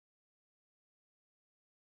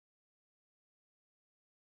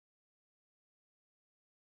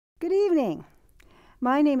Good evening.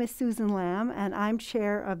 My name is Susan Lamb, and I'm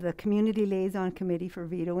chair of the Community Liaison Committee for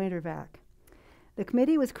VIDO-Intervac. The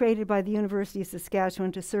committee was created by the University of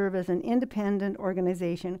Saskatchewan to serve as an independent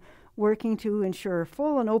organization working to ensure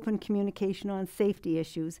full and open communication on safety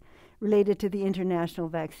issues related to the International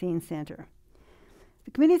Vaccine Centre.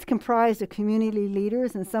 The committee is comprised of community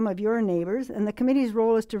leaders and some of your neighbors, and the committee's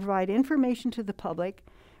role is to provide information to the public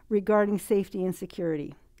regarding safety and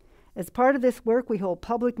security. As part of this work, we hold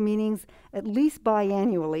public meetings at least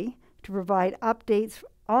biannually to provide updates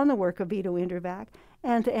on the work of VIDO-Intervac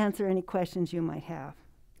and to answer any questions you might have.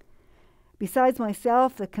 Besides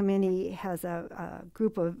myself, the committee has a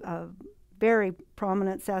group of very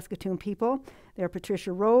prominent Saskatoon people. They're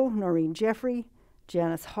Patricia Rowe, Noreen Jeffrey,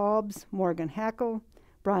 Janice Hobbs, Morgan Hackle,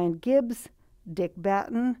 Brian Gibbs, Dick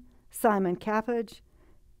Batten, Simon Cappage,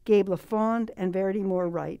 Gabe LaFond, and Verity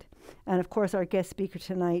Moore-Wright. And of course, our guest speaker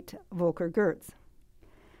tonight, Volker Gerdts.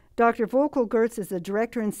 Dr. Volker Gerdts is the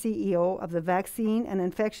director and CEO of the Vaccine and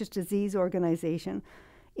Infectious Disease Organization,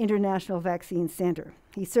 International Vaccine Centre.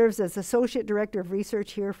 He serves as Associate Director of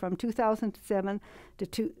Research here from 2007 to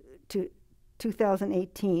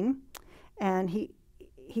 2018, and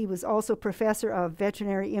he was also Professor of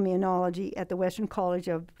Veterinary Immunology at the Western College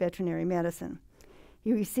of Veterinary Medicine.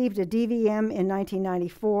 He received a DVM in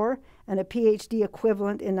 1994 and a PhD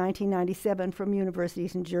equivalent in 1997 from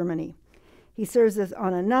universities in Germany. He serves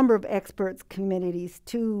on a number of experts committees,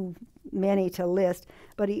 too many to list,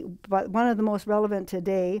 but one of the most relevant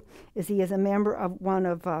today is he is a member of one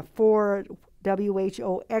of 4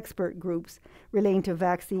 WHO expert groups relating to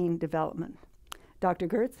vaccine development. Dr.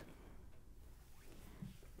 Gerdts?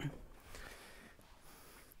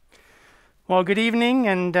 Well, good evening,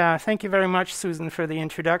 and thank you very much, Susan, for the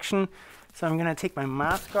introduction. So I'm going to take my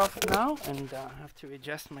mask off now, and have to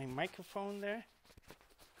adjust my microphone there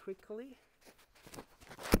quickly.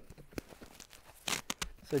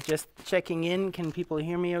 So just checking in, can people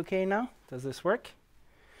hear me okay now? Does this work?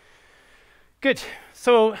 Good.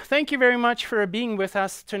 So thank you very much for being with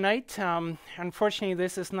us tonight. Unfortunately,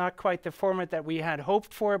 this is not quite the format that we had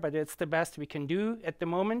hoped for, but it's the best we can do at the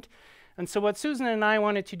moment. And so what Susan and I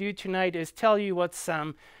wanted to do tonight is tell you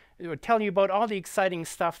about all the exciting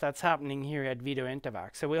stuff that's happening here at VIDO-Intervac.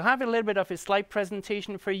 So we'll have a little bit of a slide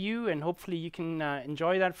presentation for you, and hopefully you can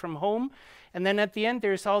enjoy that from home. And then at the end,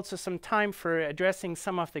 there's also some time for addressing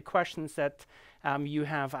some of the questions that you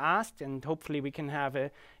have asked, and hopefully we can have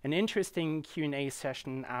an interesting Q&A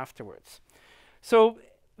session afterwards. So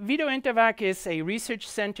VIDO-Intervac is a research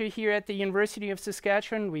center here at the University of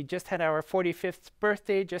Saskatchewan. We just had our 45th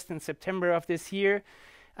birthday just in September of this year.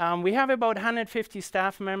 We have about 150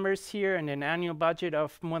 staff members here and an annual budget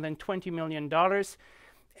of more than $20 million.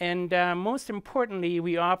 And most importantly,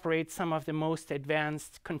 we operate some of the most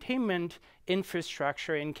advanced containment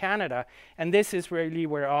infrastructure in Canada. And this is really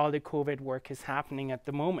where all the COVID work is happening at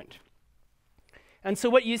the moment. And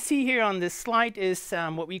so what you see here on this slide is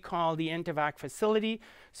what we call the Intervac facility.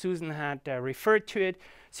 Susan had referred to it.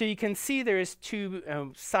 So you can see there's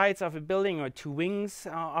 2 sides of a building, or 2 wings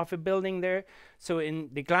of a building there. So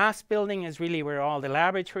in the glass building is really where all the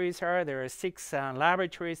laboratories are. There are 6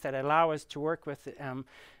 laboratories that allow us to work with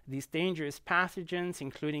these dangerous pathogens,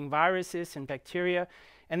 including viruses and bacteria.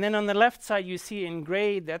 And then on the left side, you see in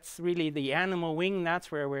gray, that's really the animal wing.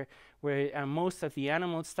 That's where most of the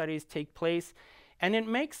animal studies take place. And it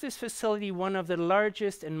makes this facility one of the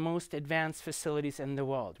largest and most advanced facilities in the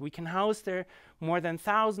world. We can house there more than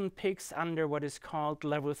 1,000 pigs under what is called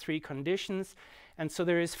level 3 conditions. And so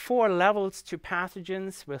there is 4 levels to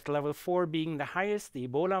pathogens, with level 4 being the highest, the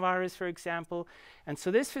Ebola virus, for example. And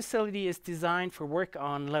so this facility is designed for work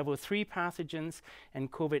on level 3 pathogens,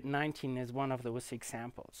 and COVID-19 is one of those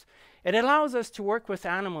examples. It allows us to work with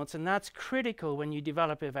animals, and that's critical when you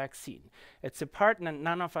develop a vaccine. It's a part that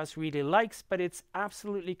none of us really likes, but it's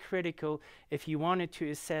absolutely critical if you wanted to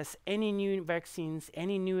assess any new vaccines,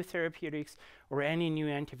 any new therapeutics, or any new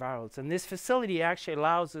antivirals. And this facility actually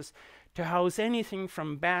allows us to house anything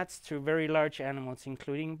from bats to very large animals,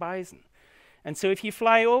 including bison. And so if you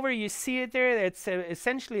fly over, you see it there. It's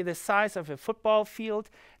essentially the size of a football field.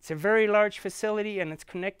 It's a very large facility, and it's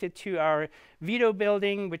connected to our VIDO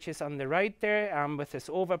building, which is on the right there, with this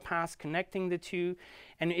overpass connecting the 2.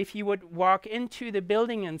 And if you would walk into the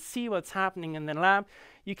building and see what's happening in the lab,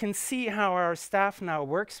 you can see how our staff now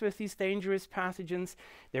works with these dangerous pathogens.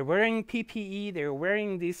 They're wearing PPE. They're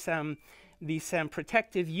wearing these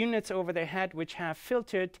protective units over their head, which have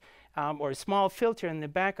filtered or a small filter in the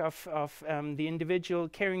back of the individual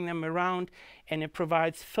carrying them around, and it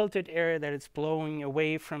provides filtered air that is blowing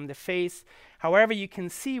away from the face. However, you can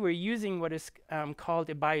see we're using what is called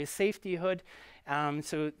a biosafety hood,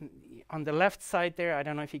 So on the left side there, I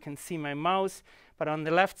don't know if you can see my mouse, but on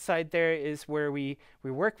the left side there is where we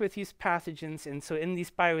work with these pathogens. And so in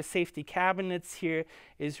these biosafety cabinets here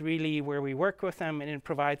is really where we work with them, and it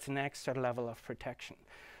provides an extra level of protection.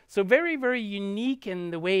 So very, very unique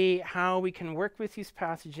in the way how we can work with these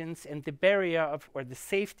pathogens and the barrier of, or the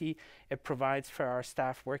safety it provides for our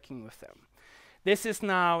staff working with them. This is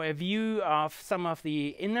now a view of some of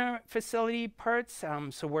the inner facility parts,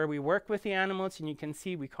 so where we work with the animals, and you can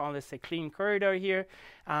see we call this a clean corridor here.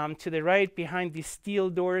 To the right, behind these steel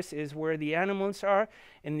doors, is where the animals are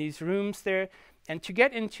in these rooms there. And to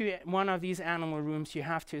get into one of these animal rooms, you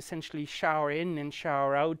have to essentially shower in and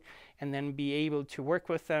shower out, and then be able to work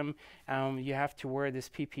with them. You have to wear this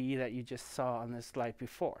PPE that you just saw on the slide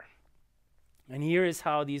before. And here is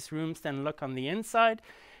how these rooms then look on the inside.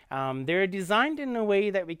 They're designed in a way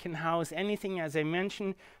that we can house anything, as I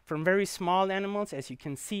mentioned, from very small animals, as you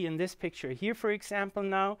can see in this picture here, for example,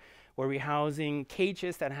 now, where we're housing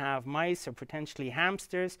cages that have mice or potentially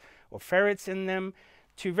hamsters or ferrets in them,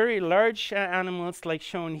 to very large animals like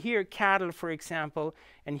shown here, cattle, for example.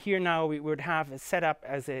 And here now we would have a setup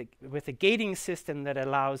as with a gating system that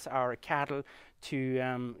allows our cattle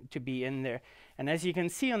to be in there. And as you can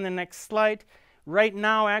see on the next slide, right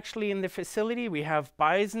now, actually, in the facility, we have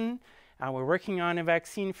bison. We're working on a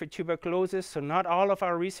vaccine for tuberculosis, so not all of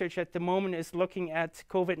our research at the moment is looking at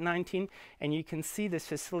COVID-19. And you can see this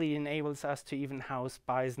facility enables us to even house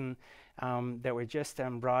bison that were just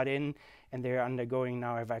brought in, and they're undergoing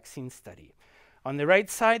now a vaccine study. On the right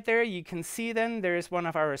side there, you can see then there's one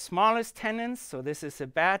of our smallest tenants. So this is a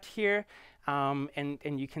bat here.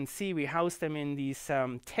 And you can see we house them in these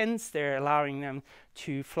tents. They're allowing them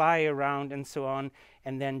to fly around and so on,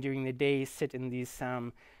 and then during the day sit in these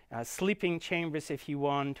sleeping chambers, if you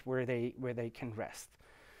want, where they can rest.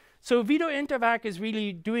 So VIDO-Intervac is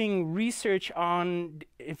really doing research on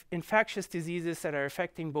infectious diseases that are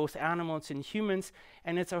affecting both animals and humans,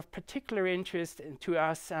 and it's of particular interest to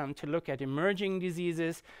us to look at emerging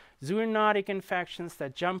diseases, zoonotic infections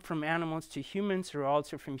that jump from animals to humans or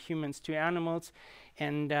also from humans to animals,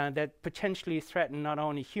 and that potentially threaten not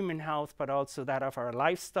only human health but also that of our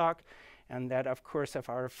livestock and that, of course, of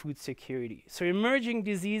our food security. So emerging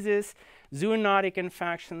diseases, zoonotic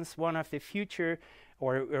infections, one of the future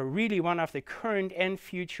or really one of the current and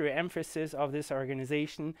future emphasis of this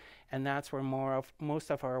organization, and that's where most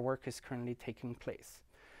of our work is currently taking place.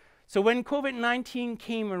 So when COVID-19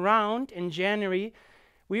 came around in January,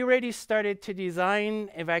 we already started to design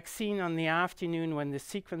a vaccine on the afternoon when the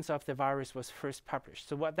sequence of the virus was first published.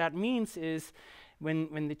 So what that means is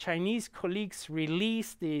when the Chinese colleagues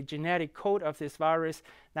released the genetic code of this virus,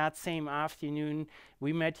 that same afternoon,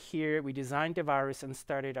 we met here, we designed the virus and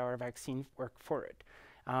started our vaccine work for it.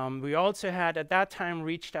 We also had, at that time,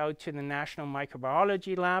 reached out to the National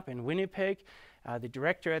Microbiology Lab in Winnipeg. The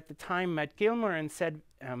director at the time, Matt Gilmore, and said,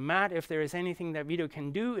 Matt, if there is anything that VIDO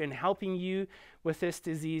can do in helping you with this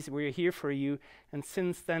disease, we're here for you. And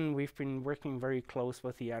since then, we've been working very close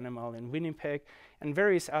with the animal in Winnipeg and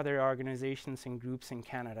various other organizations and groups in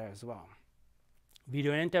Canada as well.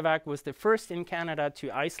 VIDO-Intervac was the first in Canada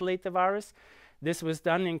to isolate the virus. This was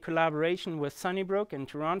done in collaboration with Sunnybrook in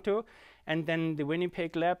Toronto, and then the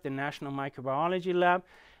Winnipeg lab, the National Microbiology Lab.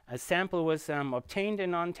 A sample was obtained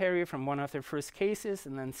in Ontario from one of their first cases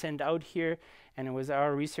and then sent out here, and it was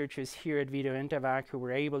our researchers here at VIDO-Intervac who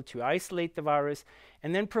were able to isolate the virus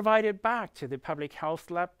and then provide it back to the public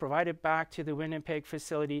health lab, provide it back to the Winnipeg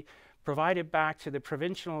facility, provide it back to the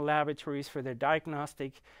provincial laboratories for their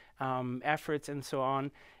diagnostic efforts and so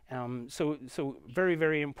on. So very,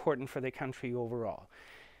 very important for the country overall.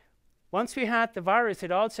 Once we had the virus,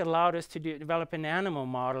 it also allowed us to develop an animal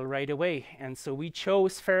model right away. And so we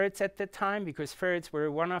chose ferrets at the time because ferrets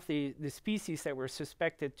were one of the species that were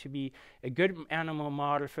suspected to be a good animal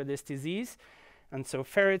model for this disease. And so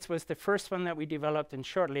ferrets was the first one that we developed, and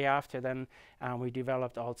shortly after then we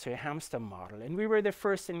developed also a hamster model. And we were the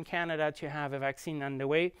first in Canada to have a vaccine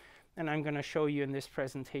underway. And I'm going to show you in this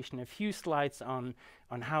presentation a few slides on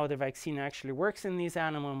how the vaccine actually works in these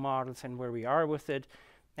animal models and where we are with it,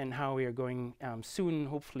 and how we are going soon,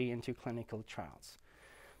 hopefully, into clinical trials.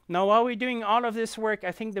 Now, while we're doing all of this work,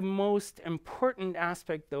 I think the most important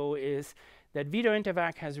aspect, though, is that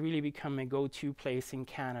VIDO-Intervac has really become a go-to place in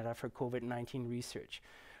Canada for COVID-19 research.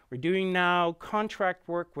 We're doing now contract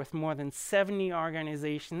work with more than 70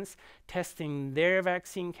 organizations, testing their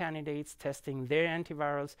vaccine candidates, testing their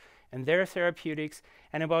antivirals and their therapeutics,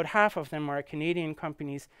 and about half of them are Canadian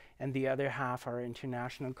companies, and the other half are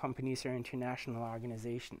international companies or international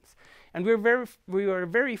organizations. And we are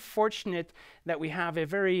very fortunate that we have a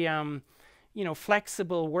very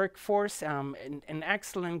flexible workforce, an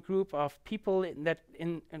excellent group of people that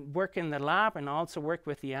work in the lab and also work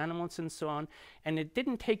with the animals and so on. And it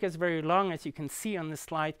didn't take us very long, as you can see on the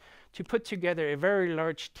slide, to put together a very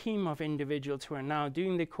large team of individuals who are now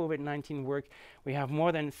doing the COVID-19 work. We have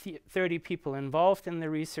more than 30 people involved in the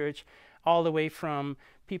research, all the way from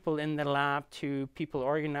people in the lab to people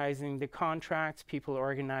organizing the contracts, people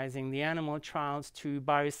organizing the animal trials, to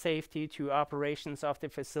biosafety, to operations of the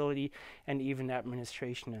facility, and even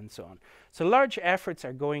administration and so on. So large efforts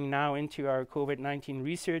are going now into our COVID-19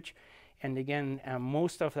 research. And again,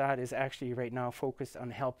 most of that is actually right now focused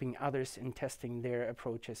on helping others in testing their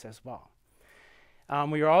approaches as well.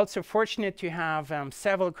 We are also fortunate to have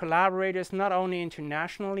several collaborators, not only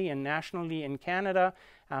internationally and nationally in Canada.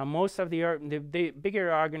 Most of the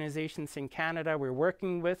bigger organizations in Canada we're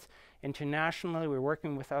working with. Internationally, we're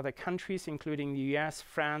working with other countries, including the US,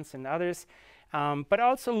 France, and others. But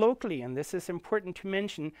also locally, and this is important to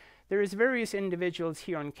mention, there is various individuals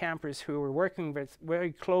here on campus who we're working with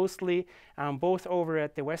very closely, both over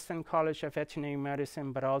at the Western College of Veterinary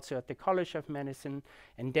Medicine, but also at the College of Medicine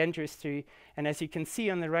and Dentistry. And as you can see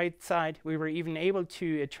on the right side, we were even able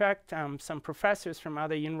to attract some professors from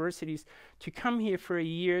other universities to come here for a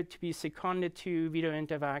year to be seconded to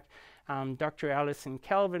VIDO-Intervac. Dr. Alison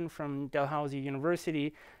Kelvin from Dalhousie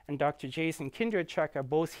University and Dr. Jason Kindrachuk are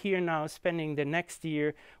both here now, spending the next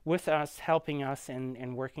year with us, helping us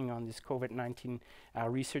in working on these COVID-19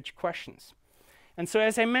 research questions. And so,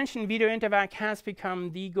 as I mentioned, VIDO-Intervac has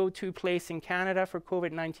become the go-to place in Canada for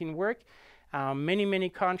COVID-19 work. Many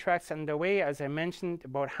contracts underway. As I mentioned,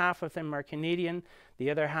 about half of them are Canadian. The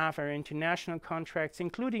other half are international contracts,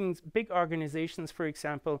 including big organizations, for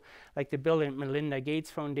example, like the Bill and Melinda Gates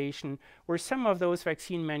Foundation, or some of those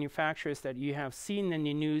vaccine manufacturers that you have seen in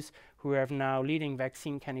the news who have now leading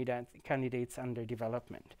vaccine candidates under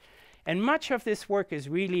development. And much of this work is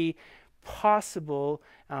really possible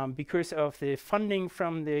because of the funding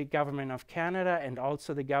from the Government of Canada and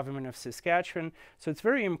also the Government of Saskatchewan. So it's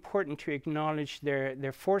very important to acknowledge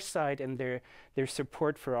their foresight and their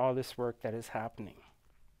support for all this work that is happening.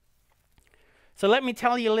 So let me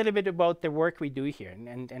tell you a little bit about the work we do here,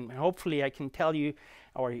 and hopefully I can tell you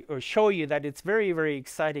or show you that it's very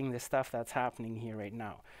exciting, the stuff that's happening here right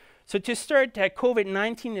now. So to start,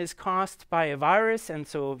 COVID-19 is caused by a virus, and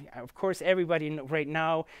so of course everybody right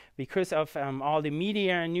now, because of all the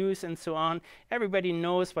media and news and so on, everybody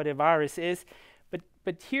knows what a virus is.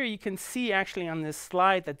 But here you can see actually on this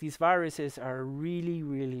slide that these viruses are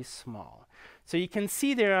really small. So you can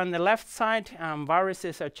see there on the left side,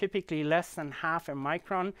 viruses are typically less than half a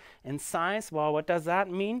micron in size. Well, what does that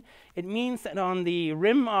mean? It means that on the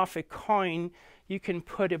rim of a coin, you can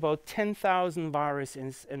put about 10,000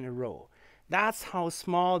 viruses in a row. That's how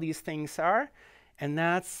small these things are, and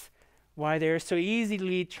that's why they're so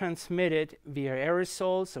easily transmitted via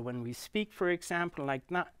aerosols. So when we speak, for example, like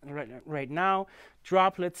right now,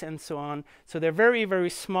 droplets and so on. So they're very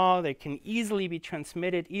small. They can easily be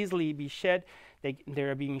transmitted, easily be shed.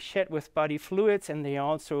 They're being shed with body fluids, and they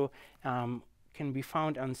also can be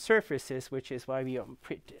found on surfaces, which is why we are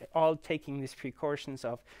all taking these precautions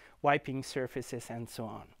of wiping surfaces and so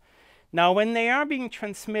on. Now, when they are being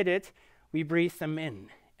transmitted, we breathe them in.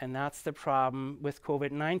 And that's the problem with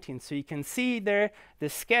COVID-19. So you can see there the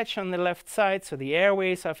sketch on the left side, so the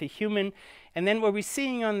airways of a human. And then what we're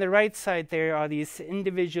seeing on the right side there are these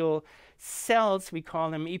individual cells, we call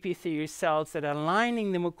them epithelial cells, that are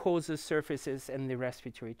lining the mucosal surfaces in the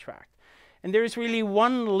respiratory tract. And there's really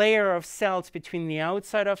one layer of cells between the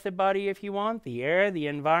outside of the body, if you want, the air, the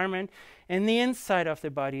environment, and the inside of the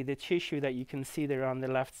body, the tissue that you can see there on the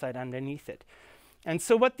left side underneath it. And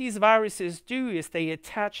so what these viruses do is they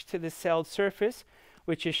attach to the cell surface,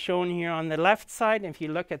 which is shown here on the left side. If you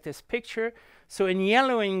look at this picture, so in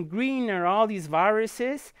yellow and green are all these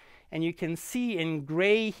viruses, and you can see in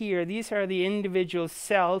gray here, these are the individual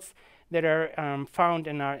cells that are found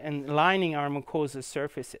in lining our mucosal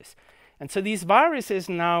surfaces. And so these viruses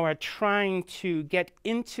now are trying to get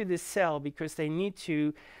into the cell because they need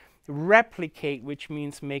to replicate, which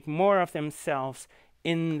means make more of themselves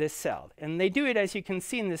in the cell. And they do it, as you can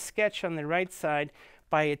see in the sketch on the right side,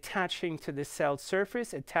 by attaching to the cell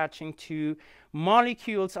surface, attaching to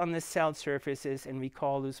molecules on the cell surfaces, and we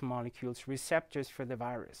call those molecules receptors for the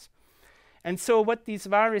virus. And so what these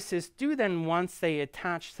viruses do then, once they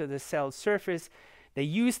attach to the cell surface, they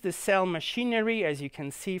use the cell machinery, as you can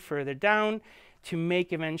see further down, to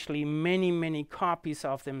make eventually many copies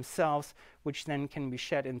of themselves, which then can be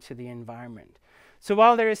shed into the environment. So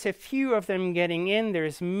while there is a few of them getting in,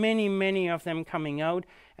 there's many, many of them coming out,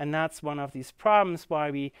 and that's one of these problems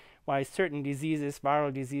why certain diseases,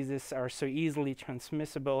 viral diseases, are so easily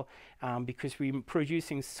transmissible, because we're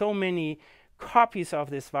producing so many copies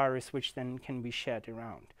of this virus which then can be shed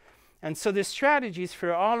around. And so the strategies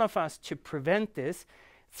for all of us to prevent this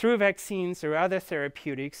through vaccines or other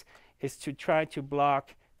therapeutics is to try to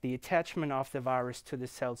block the attachment of the virus to the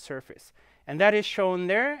cell surface. And that is shown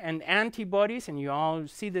there. And antibodies, and you all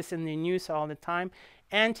see this in the news all the time,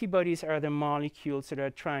 antibodies are the molecules that are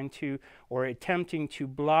trying to or attempting to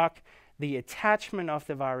block the attachment of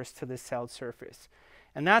the virus to the cell surface.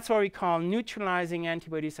 And that's what we call neutralizing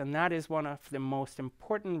antibodies, and that is one of the most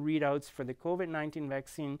important readouts for the COVID-19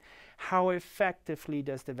 vaccine. How effectively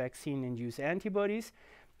does the vaccine induce antibodies,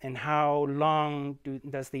 and how long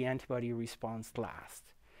does the antibody response last?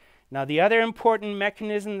 Now, the other important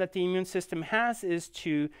mechanism that the immune system has is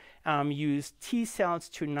to use T cells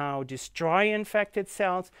to now destroy infected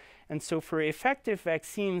cells. And so for effective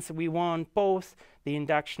vaccines, we want both the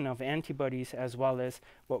induction of antibodies as well as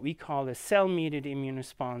what we call a cell-mediated immune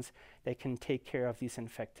response that can take care of these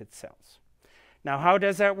infected cells. Now, how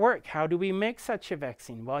does that work? How do we make such a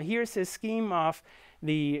vaccine? Well, here's a scheme of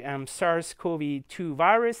the SARS-CoV-2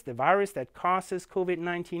 virus, the virus that causes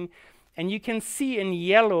COVID-19. And you can see in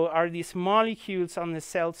yellow are these molecules on the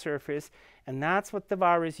cell surface, and that's what the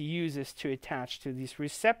virus uses to attach to these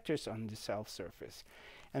receptors on the cell surface.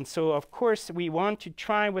 And so, of course, we want to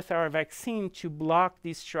try with our vaccine to block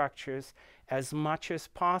these structures as much as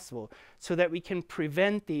possible so that we can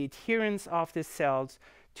prevent the adherence of the cells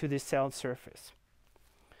to the cell surface.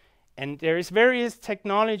 And there's various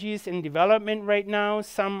technologies in development right now.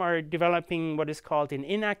 Some are developing what is called an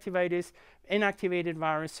inactivated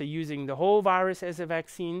virus, so using the whole virus as a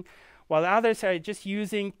vaccine, while others are just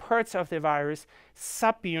using parts of the virus,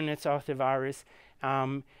 subunits of the virus,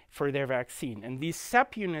 for their vaccine. And these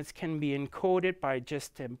subunits can be encoded by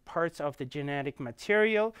just parts of the genetic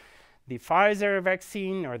material. The Pfizer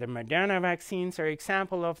vaccine or the Moderna vaccines are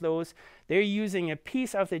example of those. They're using a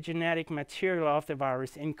piece of the genetic material of the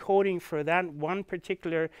virus, encoding for that one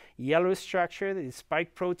particular yellow structure, the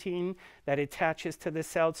spike protein that attaches to the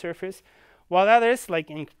cell surface, while others,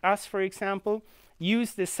 like in us, for example,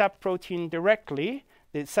 use the subprotein directly,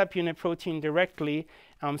 the subunit protein directly,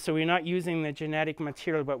 so we're not using the genetic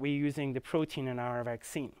material, but we're using the protein in our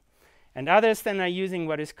vaccine. And others then are using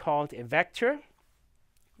what is called a vector.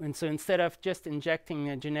 And so instead of just injecting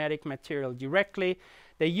the genetic material directly,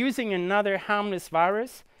 they're using another harmless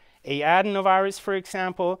virus, a adenovirus, for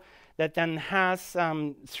example, that then has,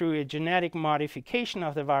 through a genetic modification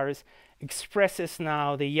of the virus, expresses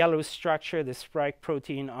now the yellow structure, the spike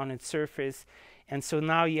protein on its surface. And so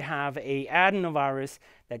now you have a adenovirus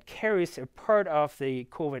that carries a part of the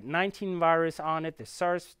COVID-19 virus on it, the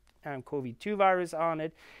SARS-CoV-2 virus on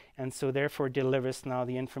it, and so therefore delivers now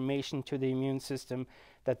the information to the immune system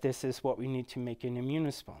that this is what we need to make an immune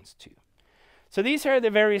response to. So these are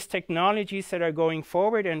the various technologies that are going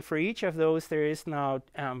forward, and for each of those there is now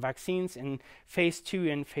vaccines in phase 2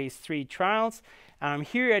 and phase 3 trials.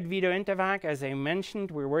 Here at VIDO-Intervac, as I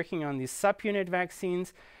mentioned, we're working on these subunit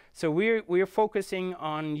vaccines. So we're focusing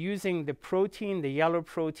on using the protein, the yellow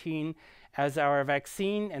protein, as our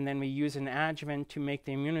vaccine, and then we use an adjuvant to make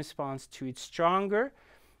the immune response to it stronger,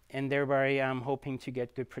 and thereby hoping to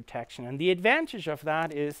get good protection. And the advantage of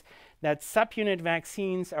that is that subunit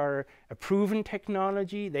vaccines are a proven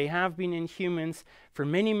technology. They have been in humans for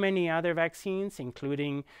many, many other vaccines,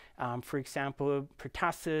 including, for example,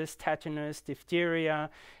 pertussis, tetanus, diphtheria,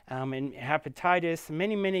 and hepatitis,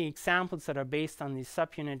 many, many examples that are based on these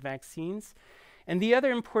subunit vaccines. And the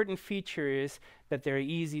other important feature is that they're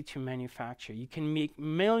easy to manufacture. You can make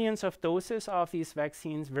millions of doses of these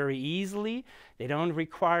vaccines very easily. They don't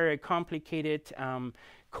require a complicated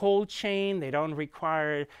cold chain. They don't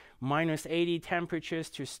require -80 temperatures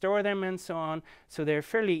to store them and so on. So they're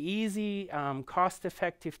fairly easy,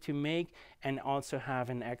 cost-effective to make, and also have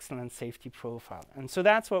an excellent safety profile. And so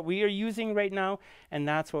that's what we are using right now, and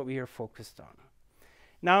that's what we are focused on.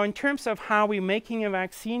 Now, in terms of how we're making a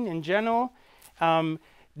vaccine in general,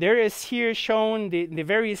 there is here shown the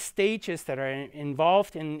various stages that are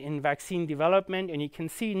involved in vaccine development, and you can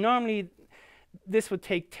see normally this would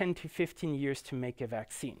take 10 to 15 years to make a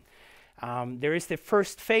vaccine. There is the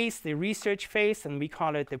first phase, the research phase, and we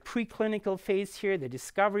call it the preclinical phase here, the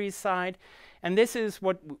discovery side. And this is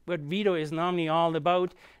what VIDO is normally all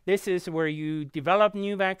about. This is where you develop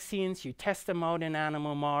new vaccines, you test them out in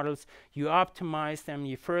animal models, you optimize them,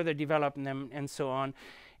 you further develop them, and so on.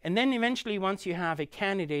 And then eventually, once you have a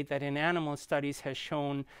candidate that in animal studies has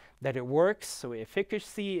shown that it works, so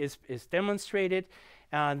efficacy is demonstrated,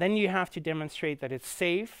 then you have to demonstrate that it's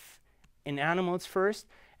safe in animals first.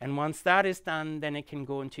 And once that is done, then it can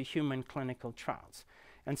go into human clinical trials.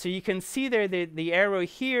 And so you can see there the arrow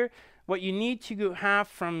here. What you need to have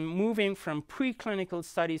from moving from preclinical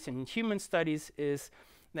studies and human studies is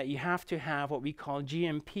that you have to have what we call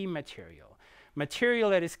GMP material. Material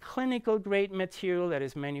that is clinical grade material that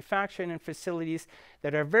is manufactured in facilities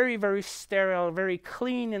that are very, very sterile, very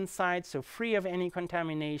clean inside, so free of any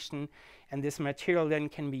contamination. And this material then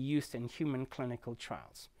can be used in human clinical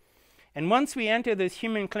trials. And once we enter those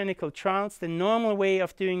human clinical trials, the normal way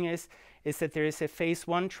of doing this is that there is a phase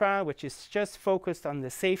 1 trial, which is just focused on the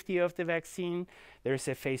safety of the vaccine. There is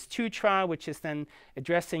a phase 2 trial, which is then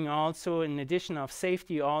addressing also, in addition of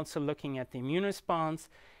safety, also looking at the immune response.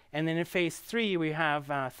 And then in phase 3, we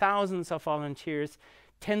have thousands of volunteers,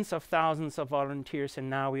 tens of thousands of volunteers, and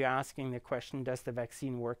now we're asking the question, does the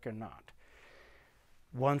vaccine work or not?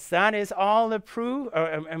 Once that is all approved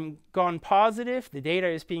and gone positive, the data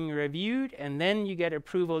is being reviewed, and then you get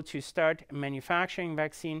approval to start manufacturing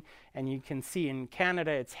vaccine. And you can see in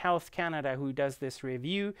Canada, it's Health Canada who does this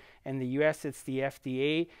review. In the US, it's the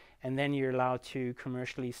FDA, and then you're allowed to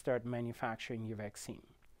commercially start manufacturing your vaccine.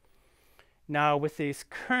 Now, with this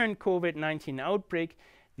current COVID-19 outbreak,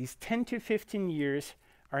 these 10 to 15 years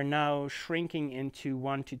are now shrinking into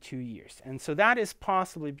 1 to 2 years. And so that is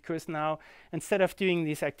possible because now, instead of doing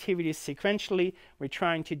these activities sequentially, we're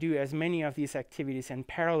trying to do as many of these activities in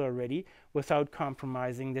parallel already without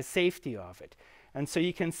compromising the safety of it. And so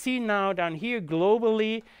you can see now down here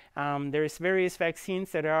globally, there's various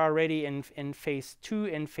vaccines that are already in phase 2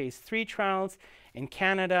 and phase 3 trials. In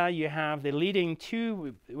Canada, you have the leading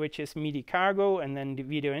two, which is Medicago and then the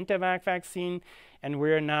VIDO-Intervac vaccine. And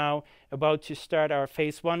we're now about to start our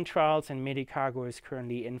phase 1 trials, and Medicago is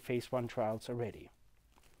currently in phase 1 trials already.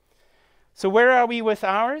 So where are we with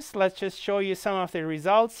ours? Let's just show you some of the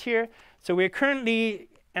results here. So we're currently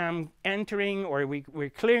entering, or we're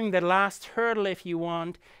clearing the last hurdle, if you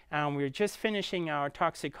want. We're just finishing our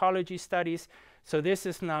toxicology studies. So this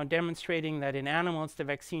is now demonstrating that in animals the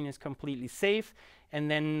vaccine is completely safe. And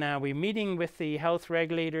then we're meeting with the health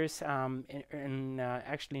regulators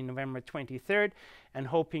actually November 23rd, and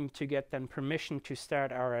hoping to get them permission to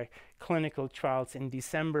start our clinical trials in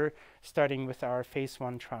December, starting with our phase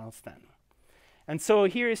 1 trials then. And so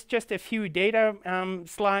here is just a few data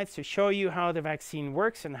slides to show you how the vaccine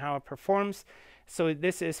works and how it performs. So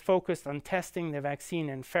this is focused on testing the vaccine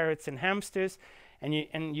in ferrets and hamsters.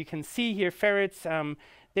 And you can see here ferrets,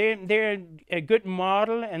 they're a good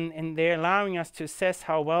model, and they're allowing us to assess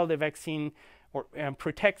how well the vaccine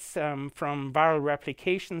protects from viral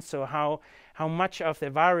replication, so how much of the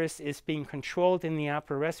virus is being controlled in the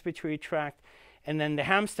upper respiratory tract. And then the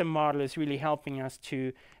hamster model is really helping us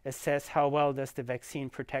to assess how well does the vaccine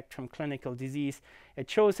protect from clinical disease. It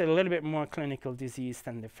shows a little bit more clinical disease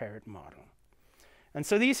than the ferret model. And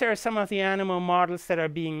so these are some of the animal models that are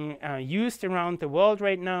being used around the world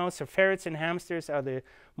right now. So ferrets and hamsters are the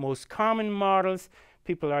most common models.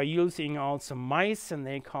 People are using also mice, and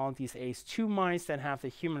they call these ACE2 mice that have the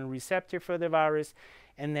human receptor for the virus.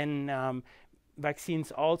 And then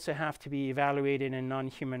vaccines also have to be evaluated in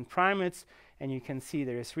non-human primates. And you can see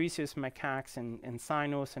there's rhesus macaques and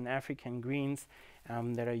cynos and African greens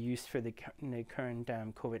that are used for the current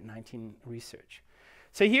COVID-19 research.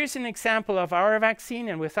 So here's an example of our vaccine,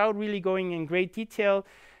 and without really going in great detail,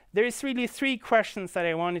 there's really 3 questions that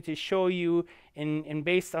I wanted to show you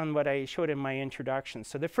based on what I showed in my introduction.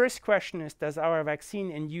 So the first question is, does our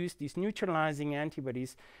vaccine induce these neutralizing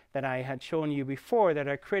antibodies that I had shown you before that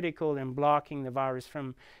are critical in blocking the virus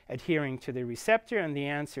from adhering to the receptor? And the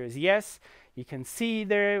answer is yes. You can see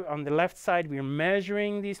there on the left side, we're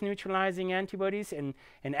measuring these neutralizing antibodies in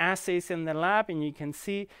assays in the lab, and you can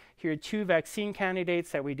see here 2 vaccine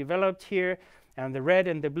candidates that we developed here, and the red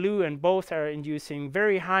and the blue, and both are inducing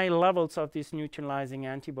very high levels of these neutralizing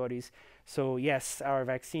antibodies. So yes, our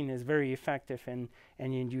vaccine is very effective in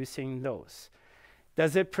inducing those.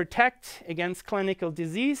 Does it protect against clinical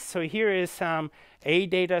disease? So here is a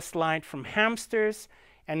data slide from hamsters.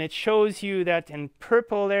 And it shows you that in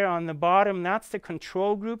purple there on the bottom, that's the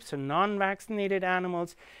control group, so non-vaccinated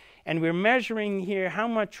animals. And we're measuring here how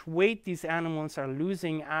much weight these animals are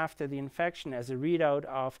losing after the infection as a readout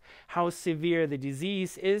of how severe the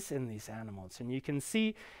disease is in these animals. And you can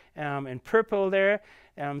see in purple there,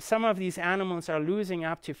 some of these animals are losing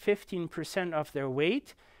up to 15% of their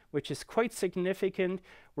weight, which is quite significant,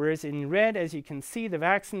 whereas in red, as you can see, the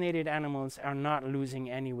vaccinated animals are not losing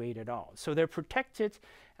any weight at all. So they're protected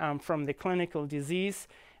from the clinical disease,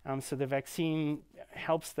 so the vaccine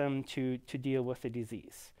helps them to deal with the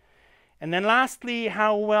disease. And then lastly,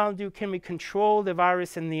 how well can we control the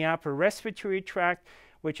virus in the upper respiratory tract,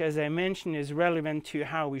 which, as I mentioned, is relevant to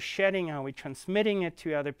how we're shedding, how we're transmitting it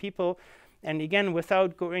to other people. And again,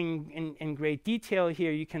 without going in great detail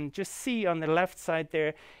here, you can just see on the left side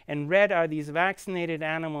there, in red are these vaccinated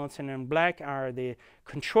animals, and in black are the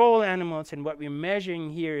control animals. And what we're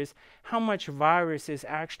measuring here is how much virus is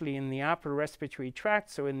actually in the upper respiratory tract,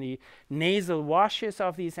 so in the nasal washes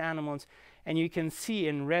of these animals. And you can see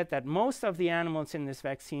in red that most of the animals in this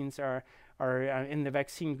vaccines are in the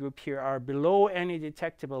vaccine group here are below any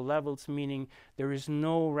detectable levels, meaning there is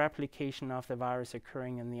no replication of the virus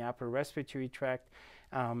occurring in the upper respiratory tract.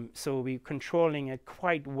 So we're controlling it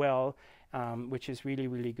quite well, which is really,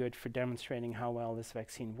 really good for demonstrating how well this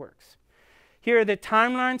vaccine works. Here are the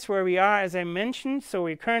timelines where we are, as I mentioned. So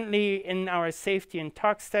we're currently in our safety and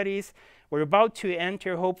tox studies. We're about to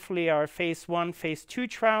enter, hopefully, our phase 1, phase 2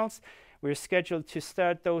 trials. We're scheduled to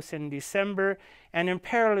start those in December. And in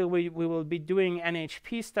parallel, we will be doing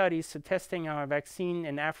NHP studies, so testing our vaccine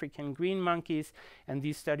in African green monkeys. And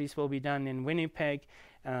these studies will be done in Winnipeg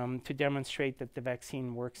to demonstrate that the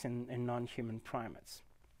vaccine works in non-human primates.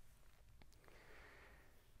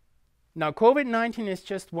 Now, COVID-19 is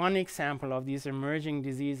just one example of these emerging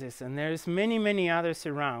diseases, and there's many, many others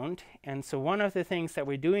around. And so one of the things that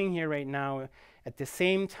we're doing here right now at the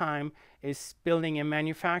same time is building a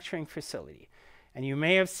manufacturing facility. And you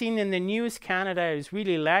may have seen in the news, Canada is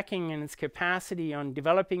really lacking in its capacity on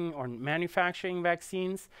developing or manufacturing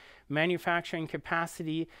vaccines. Manufacturing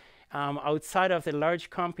capacity outside of the large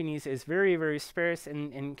companies is very, very sparse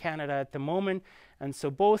in Canada at the moment. And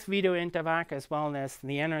so both VIDO-Intervac as well as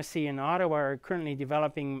the NRC in Ottawa are currently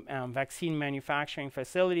developing vaccine manufacturing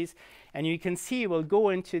facilities. And you can see we'll go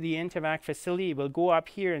into the Intervac facility, we'll go up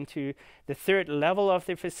here into the 3rd level of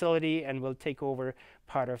the facility, and we'll take over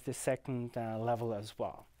part of the 2nd level as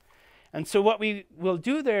well. And so what we will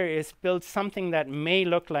do there is build something that may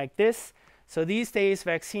look like this. So these days,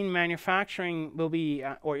 vaccine manufacturing will be,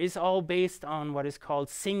 or is all based on what is called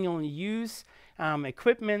single-use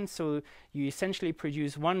equipment. So you essentially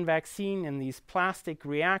produce one vaccine in these plastic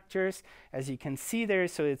reactors, as you can see there.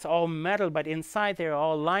 So it's all metal, but inside they're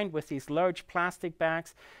all lined with these large plastic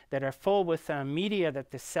bags that are full with media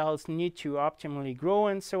that the cells need to optimally grow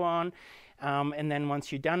and so on. And then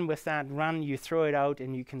once you're done with that run, you throw it out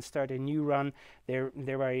and you can start a new run,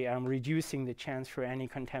 thereby reducing the chance for any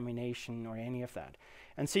contamination or any of that.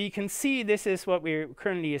 And so you can see this is what we're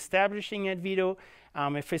currently establishing at VIDO,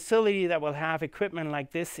 a facility that will have equipment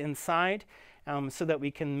like this inside, so that we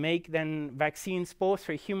can make then vaccines both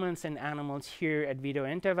for humans and animals here at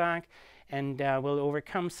VIDO-Intervac. And we'll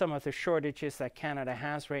overcome some of the shortages that Canada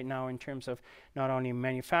has right now in terms of not only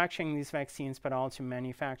manufacturing these vaccines, but also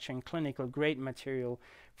manufacturing clinical grade material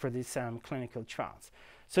for these clinical trials.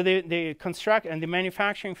 So the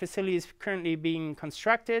manufacturing facility is currently being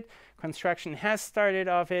constructed. Construction has started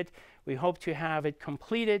of it. We hope to have it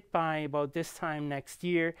completed by about this time next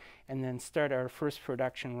year, and then start our first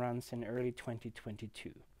production runs in early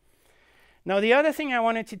 2022. Now, the other thing I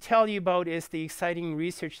wanted to tell you about is the exciting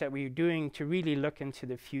research that we're doing to really look into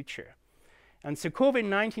the future. And so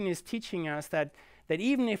COVID-19 is teaching us that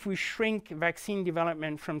even if we shrink vaccine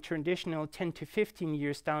development from traditional 10 to 15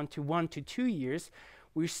 years down to 1 to 2 years,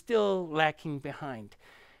 we're still lacking behind.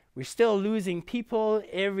 We're still losing people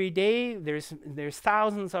every day. There's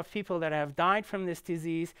thousands of people that have died from this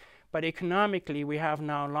disease, but economically we have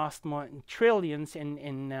now lost more trillions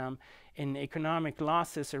in economic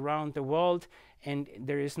losses around the world, and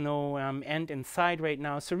there is no end in sight right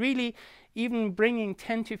now. So really, even bringing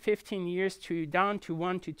 10 to 15 years down to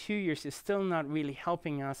 1 to 2 years is still not really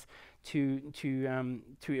helping us to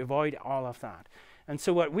avoid all of that. And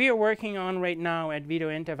so what we are working on right now at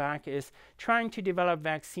VIDO-Intervac is trying to develop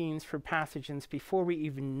vaccines for pathogens before we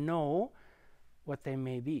even know what they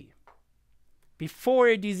may be. Before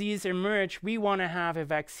a disease emerges, we want to have a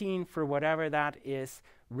vaccine for whatever that is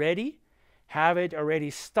ready, have it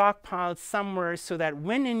already stockpiled somewhere so that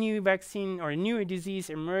when a new vaccine or a new disease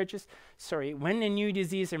emerges,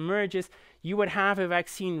 you would have a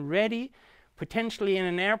vaccine ready, potentially in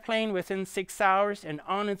an airplane within 6 hours and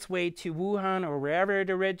on its way to Wuhan or wherever it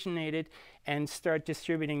originated, and start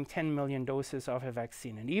distributing 10 million doses of a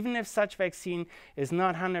vaccine. And even if such vaccine is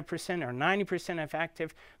not 100% or 90%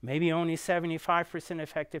 effective, maybe only 75%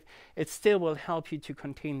 effective, it still will help you to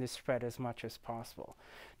contain the spread as much as possible.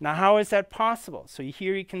 Now, how is that possible? So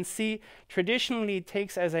here you can see, traditionally it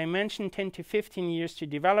takes, as I mentioned, 10 to 15 years to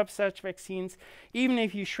develop such vaccines. Even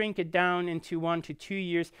if you shrink it down into 1 to 2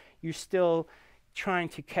 years, you're still trying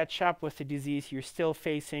to catch up with the disease, you're still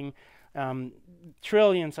facing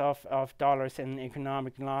trillions of dollars in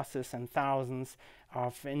economic losses and thousands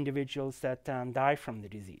of individuals that die from the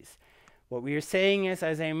disease. What we are saying is,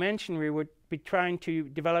 as I mentioned, we would be trying to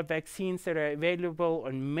develop vaccines that are available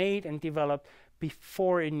and made and developed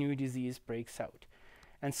before a new disease breaks out.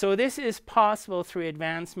 And so this is possible through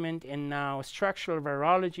advancement in now structural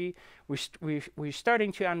virology. We're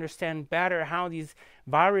starting to understand better how these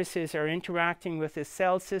viruses are interacting with the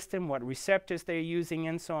cell system, what receptors they're using,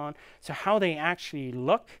 and so on, so how they actually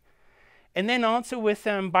look. And then also with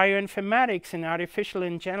bioinformatics and artificial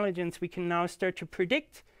intelligence, we can now start to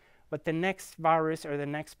predict what the next virus or the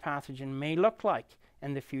next pathogen may look like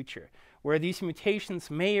in the future, where these mutations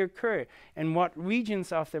may occur, and what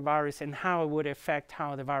regions of the virus and how it would affect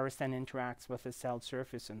how the virus then interacts with the cell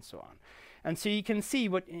surface and so on. And so you can see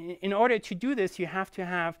what in order to do this, you have to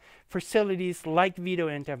have facilities like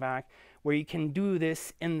VIDO-Intervac, where you can do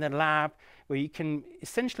this in the lab, where you can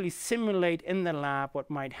essentially simulate in the lab what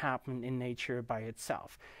might happen in nature by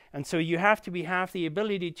itself. And so you have to have the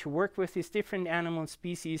ability to work with these different animal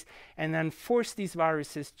species and then force these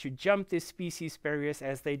viruses to jump these species barriers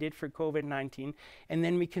as they did for COVID-19. And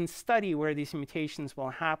then we can study where these mutations will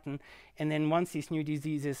happen. And then once these new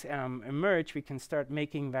diseases emerge, we can start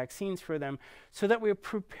making vaccines for them so that we're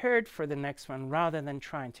prepared for the next one rather than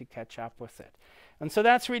trying to catch up with it. And so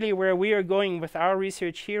that's really where we are going with our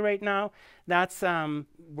research here right now. That's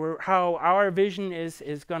how our vision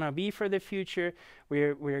is going to be for the future.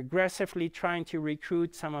 We're aggressively trying to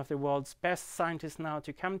recruit some of the world's best scientists now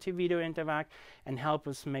to come to VIDO-Intervac and help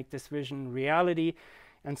us make this vision reality.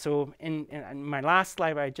 And so in my last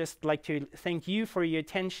slide, I'd just like to thank you for your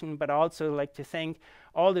attention, but also like to thank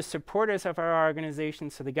all the supporters of our organization,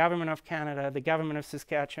 so the Government of Canada, the Government of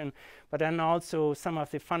Saskatchewan, but then also some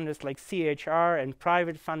of the funders like CHR and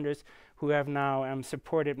private funders who have now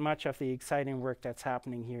supported much of the exciting work that's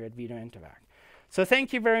happening here at VIDO-Intervac. So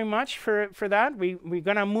thank you very much for that. We're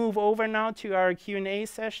going to move over now to our Q&A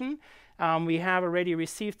session. We have already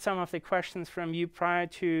received some of the questions from you prior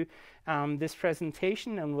to this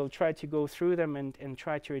presentation, and we'll try to go through them and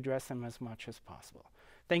try to address them as much as possible.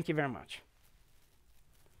 Thank you very much.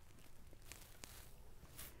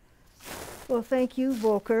 Well, thank you,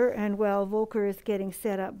 Volker. And while Volker is getting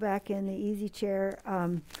set up back in the easy chair,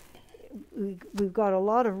 we've got a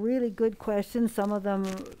lot of really good questions, some of them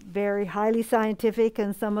very highly scientific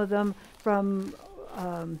and some of them from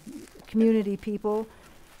community people.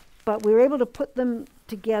 But we were able to put them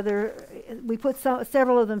together. We put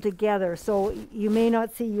several of them together, so you may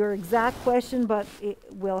not see your exact question, but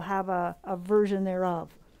we'll have a version thereof.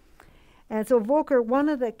 And so, Volker, one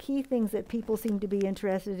of the key things that people seem to be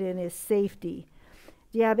interested in is safety.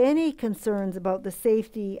 Do you have any concerns about the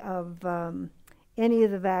safety of any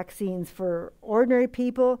of the vaccines for ordinary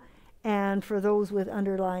people and for those with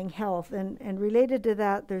underlying health? And related to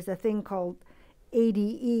that, there's a thing called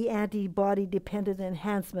ADE, antibody-dependent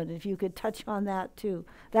enhancement, if you could touch on that too.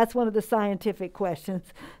 That's one of the scientific questions.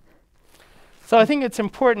 So I think it's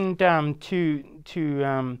important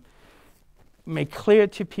to make clear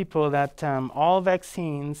to people that all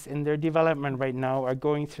vaccines in their development right now are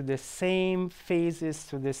going through the same phases,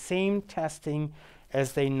 through the same testing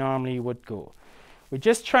as they normally would go. We're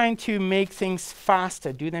just trying to make things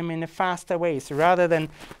faster, do them in a faster way. So rather than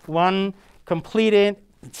one completed,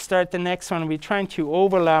 start the next one, we're trying to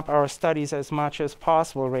overlap our studies as much as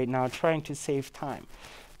possible right now, trying to save time.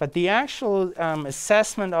 But the actual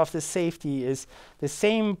assessment of the safety is the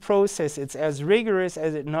same process. It's as rigorous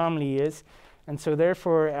as it normally is. And so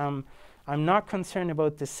therefore, I'm not concerned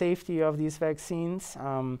about the safety of these vaccines.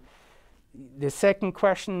 The second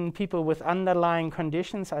question, people with underlying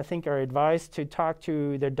conditions, I think are advised to talk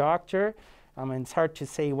to their doctor. And it's hard to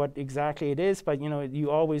say what exactly it is, but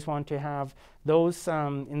you always want to have those,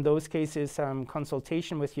 in those cases,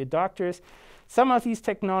 consultation with your doctors. Some of these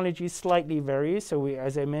technologies slightly vary. So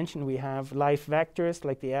as I mentioned, we have live vectors,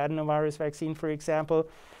 like the adenovirus vaccine, for example.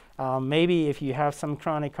 Maybe if you have some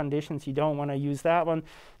chronic conditions, you don't want to use that one.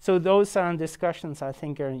 So those discussions, I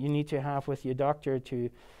think, you need to have with your doctor to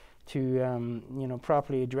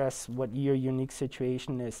properly address what your unique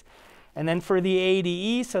situation is. And then for the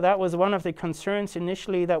ADE, so that was one of the concerns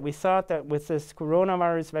initially, that we thought that with this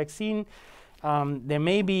coronavirus vaccine, there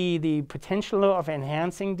may be the potential of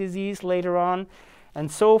enhancing disease later on.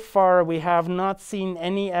 And so far, we have not seen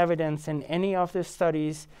any evidence in any of the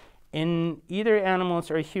studies in either animals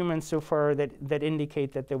or humans so far that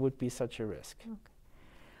indicate that there would be such a risk. Okay.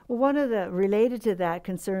 Well, one of the related to that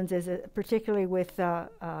concerns is particularly with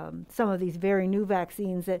some of these very new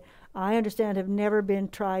vaccines that I understand have never been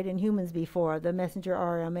tried in humans before, the messenger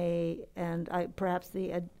RNA and perhaps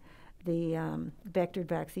the vectored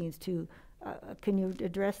vaccines too. Can you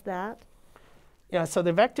address that? Yeah, so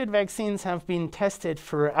the vectored vaccines have been tested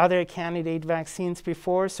for other candidate vaccines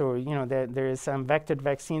before. So, you know, there is some vectored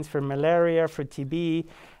vaccines for malaria, for TB,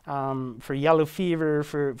 for yellow fever,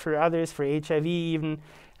 for others, for HIV even.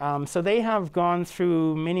 So they have gone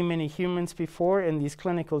through many, many humans before in these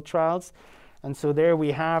clinical trials. And so there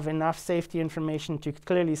we have enough safety information to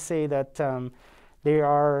clearly say that they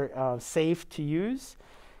are safe to use.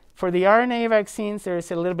 For the RNA vaccines,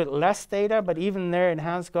 there's a little bit less data, but even there it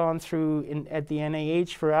has gone through at the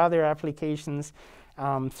NIH for other applications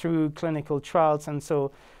through clinical trials. And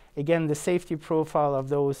so, again, the safety profile of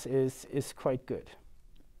those is quite good.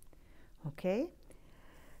 Okay.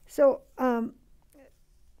 So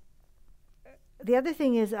the other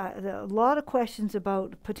thing is a lot of questions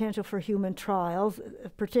about potential for human trials,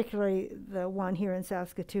 particularly the one here in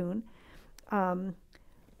Saskatoon.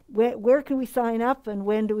 Where can we sign up and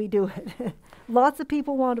when do we do it? Lots of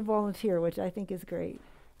people want to volunteer, which I think is great.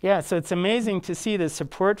 Yeah, so it's amazing to see the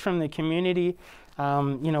support from the community.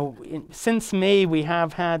 You know, since May, we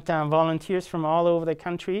have had volunteers from all over the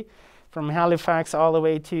country, from Halifax all the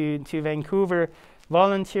way to Vancouver,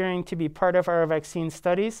 volunteering to be part of our vaccine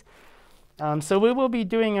studies. So we will be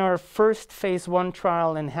doing our first phase 1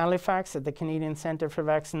 trial in Halifax at the Canadian Centre for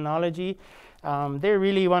Vaccinology. They're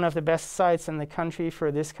really one of the best sites in the country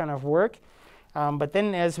for this kind of work. But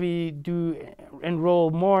then as we do enroll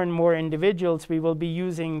more and more individuals, we will be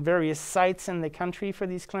using various sites in the country for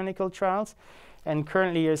these clinical trials, and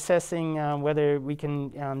currently assessing whether we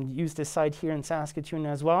can use the site here in Saskatoon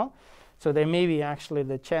as well. So there may be actually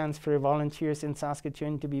the chance for volunteers in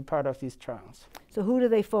Saskatoon to be part of these trials. So who do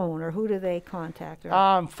they phone or who do they contact?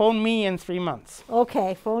 Phone me in 3 months.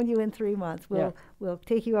 Okay, phone you in 3 months. We'll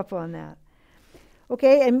take you up on that.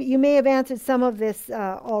 Okay, and you may have answered some of this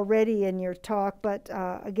already in your talk, but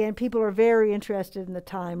again, people are very interested in the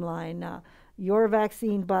timeline. Your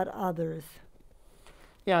vaccine, but others.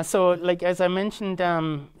 Yeah, so like as I mentioned,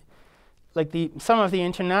 like some of the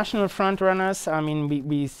international front runners, I mean,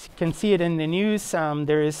 we can see it in the news.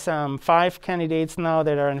 There is 5 candidates now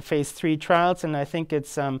that are in phase 3 trials, and I think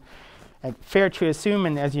it's fair to assume,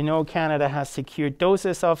 and as you know, Canada has secured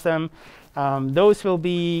doses of them. Those will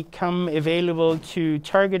become available to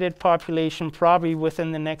targeted population probably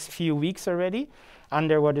within the next few weeks already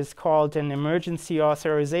under what is called an emergency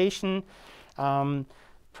authorization.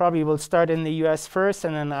 Probably will start in the US first,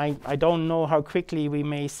 and then I don't know how quickly we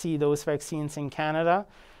may see those vaccines in Canada.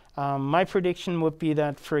 My prediction would be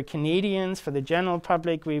that for Canadians, for the general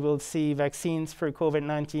public, we will see vaccines for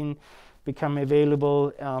COVID-19 become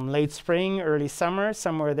available late spring, early summer,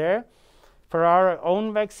 somewhere there. For our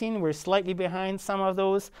own vaccine, we're slightly behind some of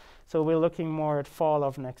those, so we're looking more at fall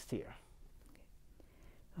of next year.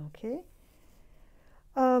 Okay.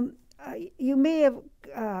 You may have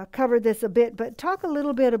covered this a bit, but talk a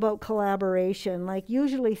little bit about collaboration. Like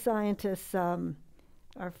usually scientists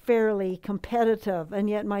are fairly competitive, and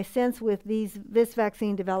yet my sense with this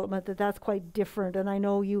vaccine development that's quite different, and I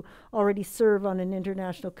know you already serve on an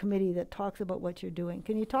international committee that talks about what you're doing.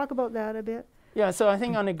 Can you talk about that a bit? Yeah, so I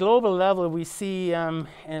think on a global level, we see a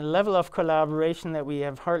level of collaboration that we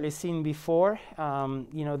have hardly seen before.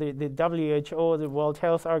 You know, the WHO, the World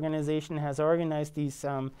Health Organization, has organized these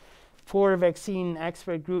 4 vaccine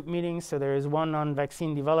expert group meetings. So there is one on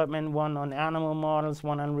vaccine development, one on animal models,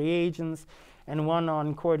 one on reagents, and one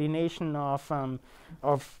on coordination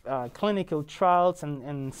of clinical trials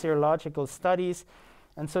and serological studies.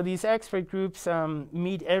 And so these expert groups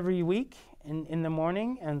meet every week in the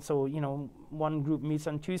morning, and so, you know, one group meets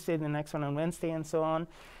on Tuesday, the next one on Wednesday, and so on.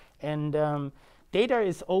 And data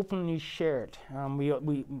is openly shared.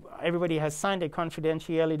 Everybody has signed a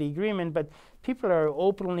confidentiality agreement, but people are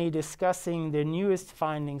openly discussing the newest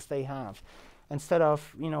findings they have, instead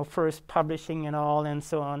of, you know, first publishing it all and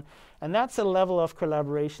so on. And that's a level of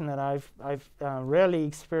collaboration that I've rarely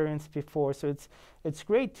experienced before. So it's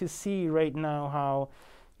great to see right now how,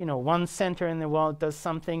 you know, one center in the world does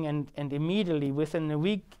something, and immediately within a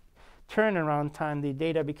week turnaround time, the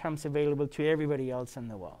data becomes available to everybody else in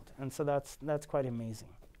the world. And so that's quite amazing.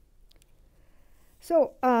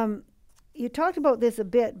 So you talked about this a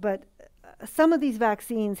bit, but some of these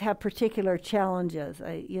vaccines have particular challenges.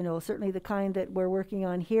 You know, certainly the kind that we're working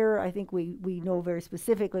on here, I think we know very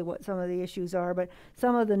specifically what some of the issues are, but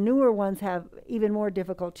some of the newer ones have even more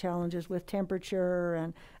difficult challenges with temperature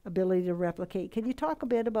and ability to replicate. Can you talk a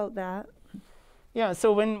bit about that? Yeah,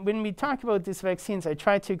 so when we talk about these vaccines, I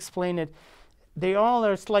try to explain it. They all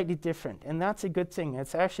are slightly different, and that's a good thing.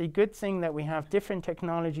 It's actually a good thing that we have different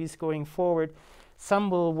technologies going forward. Some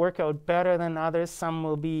will work out better than others. Some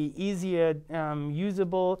will be easier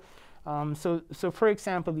usable. So for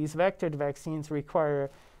example, these vectored vaccines require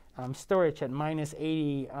storage at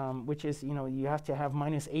 -80, which is, you have to have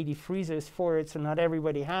 -80 freezers for it, so not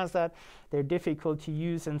everybody has that. They're difficult to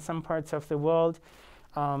use in some parts of the world.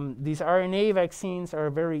 These RNA vaccines are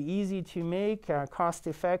very easy to make, cost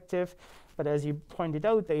effective, but as you pointed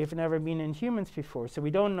out, they have never been in humans before, so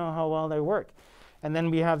we don't know how well they work. And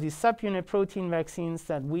then we have these subunit protein vaccines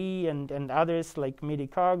that we and others like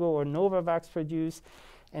Medicago or Novavax produce,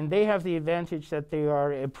 and they have the advantage that they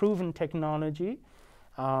are a proven technology.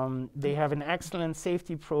 They have an excellent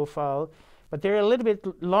safety profile, but they're a little bit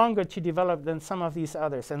longer to develop than some of these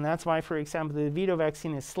others. And that's why, for example, the VIDO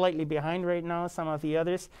vaccine is slightly behind right now, some of the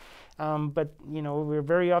others. But we're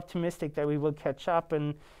very optimistic that we will catch up,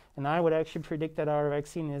 and I would actually predict that our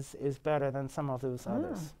vaccine is better than some of those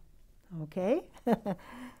others. Okay.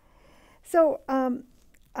 So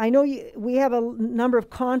I know we have a number of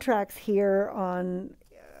contracts here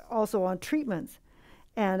also on treatments.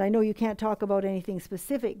 And I know you can't talk about anything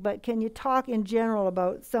specific, but can you talk in general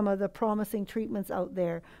about some of the promising treatments out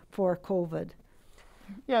there for COVID?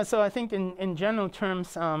 Yeah, so I think in general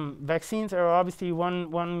terms, vaccines are obviously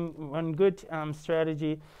one good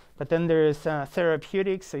strategy, but then there's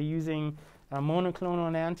therapeutics, so using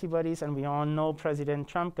monoclonal antibodies, and we all know President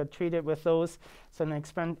Trump got treated with those. So an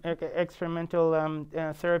experimental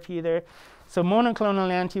therapy there. So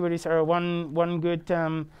monoclonal antibodies are one good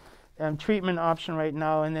treatment option right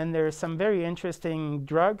now, and then there's some very interesting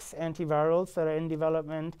drugs, antivirals, that are in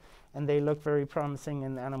development, and they look very promising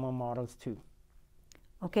in animal models too.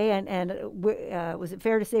 Okay, and was it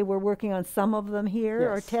fair to say we're working on some of them here, yes,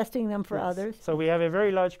 or testing them for yes, others? So we have a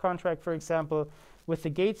very large contract, for example, with the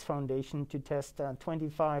Gerdts Foundation to test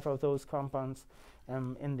 25 of those compounds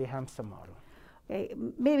in the hamster model. Okay,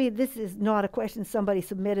 maybe this is not a question somebody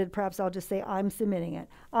submitted, perhaps I'll just say I'm submitting it.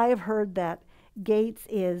 I have heard that Gerdts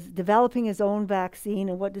is developing his own vaccine,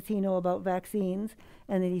 and what does he know about vaccines?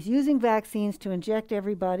 And that he's using vaccines to inject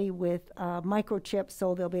everybody with microchips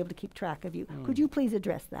so they'll be able to keep track of you. Could you please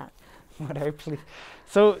address that? Would I please?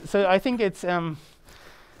 So I think it's,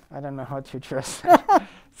 I don't know how to address that.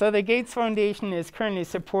 So the Gerdts Foundation is currently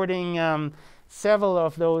supporting several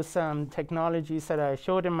of those technologies that I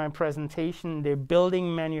showed in my presentation. They're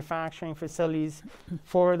building manufacturing facilities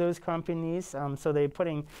for those companies. So they're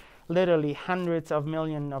putting literally hundreds of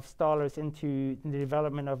millions of dollars into the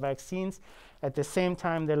development of vaccines. At the same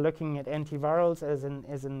time, they're looking at antivirals as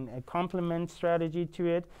a complement strategy to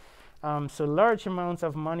it. So large amounts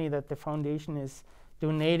of money that the foundation is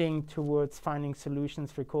donating towards finding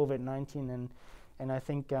solutions for COVID-19, and I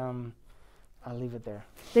think I'll leave it there.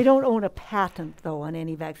 They don't own a patent, though, on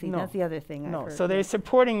any vaccine. No. That's the other thing I've No, heard. so they're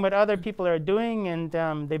supporting what other people are doing, and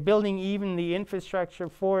they're building even the infrastructure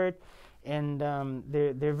for it, and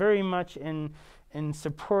they're very much in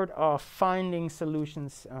support of finding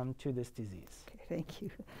solutions to this disease. Okay, thank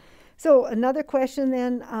you. So another question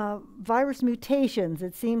then, virus mutations.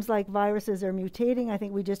 It seems like viruses are mutating. I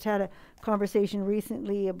think we just had a conversation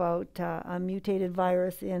recently about a mutated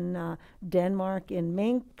virus in Denmark in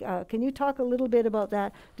mink. Can you talk a little bit about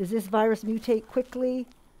that? Does this virus mutate quickly?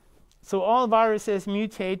 So all viruses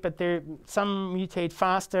mutate, but some mutate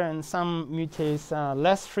faster and some mutate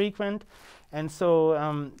less frequent. And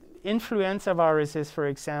so influenza viruses, for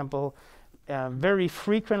example, very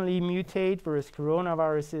frequently mutate, whereas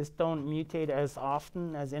coronaviruses don't mutate as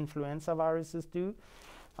often as influenza viruses do.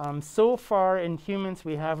 So far in humans,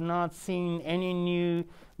 we have not seen any new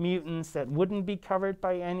mutants that wouldn't be covered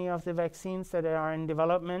by any of the vaccines that are in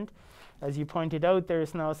development. As you pointed out,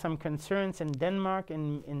 there's now some concerns in Denmark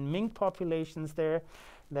in mink populations there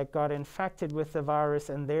that got infected with the virus,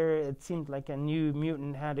 and there it seemed like a new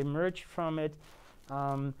mutant had emerged from it.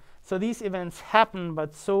 So these events happen,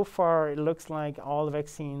 but so far it looks like all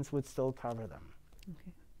vaccines would still cover them.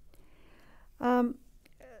 Okay.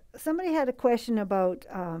 Somebody had a question about,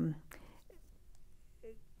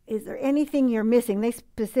 is there anything you're missing? They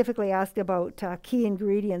specifically asked about key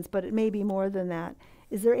ingredients, but it may be more than that.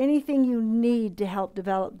 Is there anything you need to help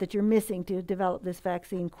develop, that you're missing to develop this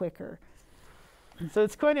vaccine quicker? So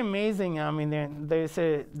it's quite amazing. I mean, there's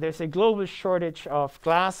a global shortage of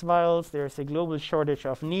glass vials. There's a global shortage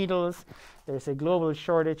of needles. There's a global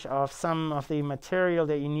shortage of some of the material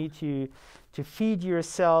that you need to feed your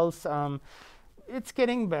cells. it's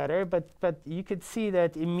getting better, but you could see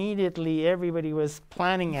that immediately everybody was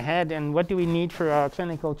planning ahead and what do we need for our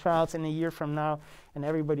clinical trials in a year from now, and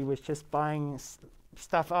everybody was just buying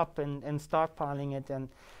stuff up and stockpiling it,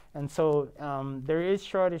 and so there is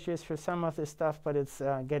shortages for some of this stuff, but it's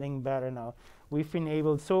getting better now. We've been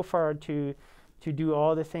able so far to do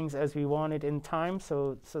all the things as we wanted in time,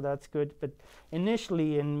 so that's good. But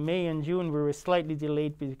initially in May and June we were slightly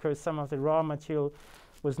delayed because some of the raw material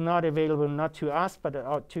was not available, not to us, but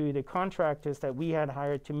to the contractors that we had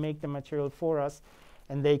hired to make the material for us,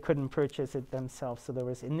 and they couldn't purchase it themselves. So there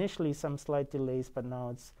was initially some slight delays, but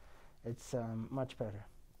now it's much better.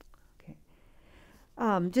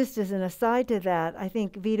 Just as an aside to that, I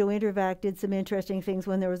think VIDO-Intervac did some interesting things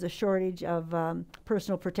when there was a shortage of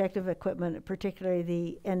personal protective equipment, particularly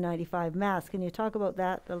the N95 mask. Can you talk about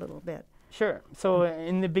that a little bit? Sure. So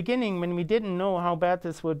in the beginning, when we didn't know how bad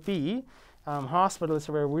this would be, hospitals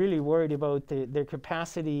were really worried about their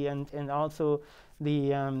capacity and also the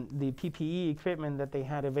PPE equipment that they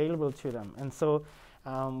had available to them. And so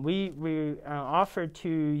we offered to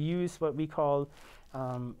use what we call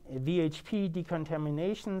VHP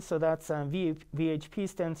decontamination. So that's VHP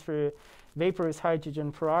stands for vaporous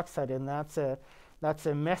hydrogen peroxide, and that's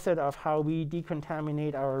a method of how we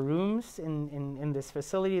decontaminate our rooms in this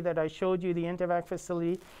facility that I showed you, the Intervac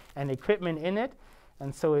facility, and equipment in it.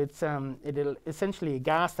 And so it's essentially a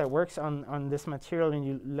gas that works on this material, and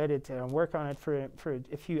you let it work on it for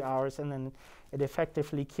a few hours, and then it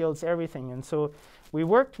effectively kills everything. And so we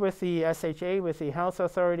worked with the SHA, with the health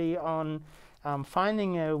authority, on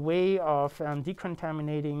finding a way of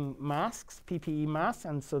decontaminating masks, PPE masks,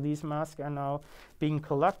 and so these masks are now being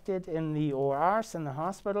collected in the ORs in the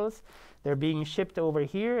hospitals. They're being shipped over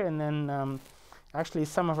here, and then actually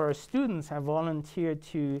some of our students have volunteered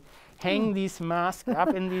to hang these masks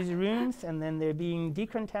up in these rooms, and then they're being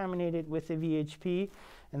decontaminated with the VHP,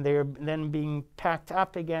 and they're then being packed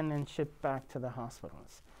up again and shipped back to the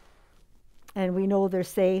hospitals. And we know they're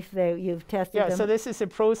safe, you've tested them? Yeah, so this is a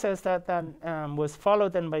process that was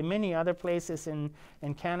followed then by many other places in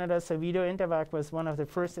Canada. So VIDO-Intervac was one of the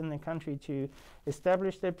first in the country to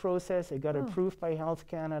establish the process. It got approved by Health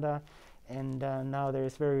Canada, and now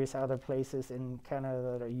there's various other places in Canada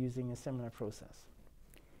that are using a similar process.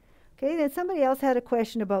 Okay, then somebody else had a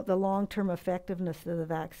question about the long-term effectiveness of the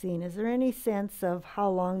vaccine. Is there any sense of how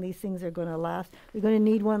long these things are going to last? You're going to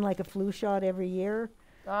need one like a flu shot every year?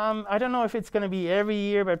 I don't know if it's going to be every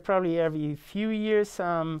year, but probably every few years.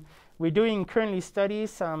 We're doing currently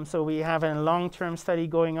studies, so we have a long-term study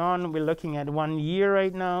going on. We're looking at 1 year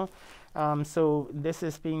right now. So this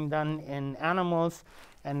is being done in animals,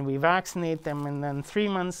 and we vaccinate them, and then 3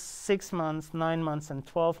 months, 6 months, 9 months, and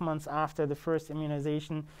 12 months after the first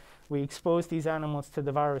immunization, we expose these animals to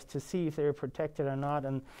the virus to see if they're protected or not,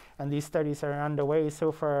 and these studies are underway.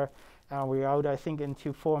 So far, we're out, I think,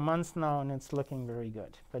 into 4 months now, and it's looking very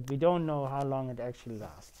good. But we don't know how long it actually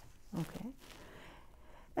lasts. Okay.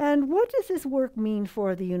 And what does this work mean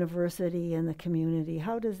for the university and the community?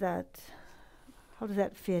 How does that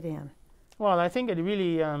fit in? Well, I think it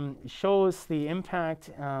really shows the impact,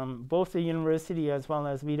 both the university as well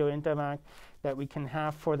as VIDO-Intervac, that we can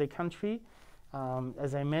have for the country.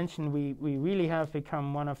 As I mentioned, we really have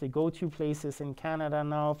become one of the go-to places in Canada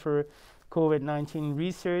now for COVID-19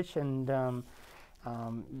 research, and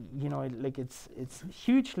you know, it's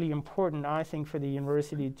hugely important, I think, for the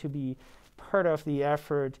university to be part of the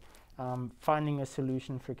effort finding a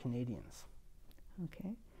solution for Canadians.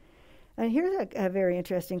 Okay. And here's a very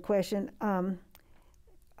interesting question.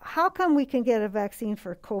 How come we can get a vaccine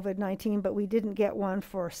for COVID-19, but we didn't get one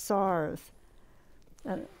for SARS?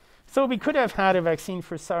 So we could have had a vaccine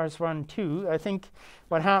for SARS-1 too. I think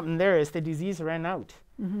what happened there is the disease ran out.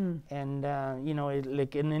 Mm-hmm. And you know,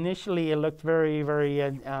 initially it looked very, very,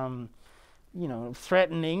 you know,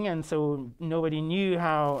 threatening, and so nobody knew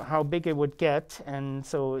how big it would get. And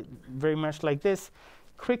so very much like this,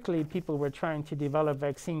 quickly people were trying to develop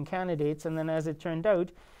vaccine candidates, and then as it turned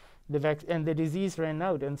out, the disease ran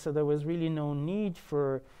out, and so there was really no need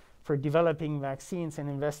for developing vaccines and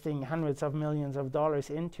investing hundreds of millions of dollars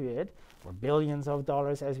into it, or billions of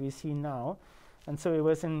dollars as we see now. And so it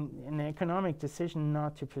was an economic decision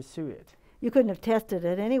not to pursue it. You couldn't have tested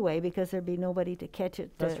it anyway because there'd be nobody to catch it.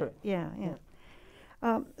 That's right. Yeah,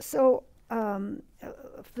 yeah. So a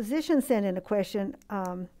physician sent in a question.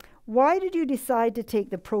 Why did you decide to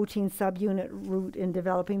take the protein subunit route in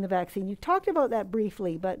developing the vaccine? You talked about that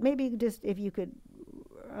briefly, but maybe just if you could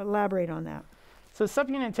elaborate on that. So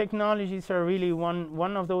subunit technologies are really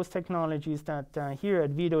one of those technologies that here at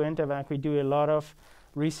VIDO-Intervac we do a lot of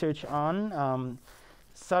research on.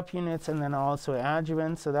 Subunits and then also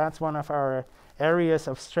adjuvants. So that's one of our areas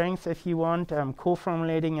of strength, if you want,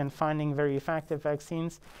 co-formulating and finding very effective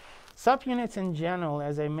vaccines. Subunits in general,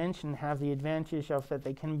 as I mentioned, have the advantage of that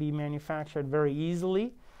they can be manufactured very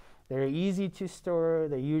easily. They're easy to store.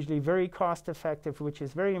 They're usually very cost effective, which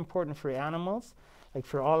is very important for animals. Like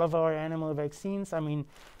for all of our animal vaccines, I mean,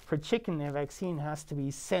 for chicken, a vaccine has to be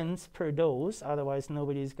cents per dose, otherwise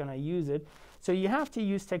nobody's going to use it. So you have to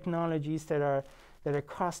use technologies that are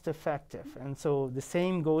cost effective. And so the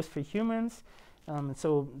same goes for humans.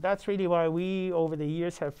 So that's really why we, over the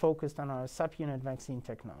years, have focused on our subunit vaccine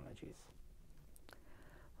technologies.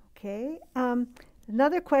 Okay.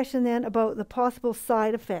 Another question then about the possible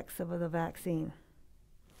side effects of the vaccine.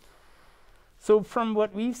 So from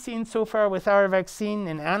what we've seen so far with our vaccine,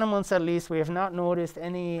 in animals at least, we have not noticed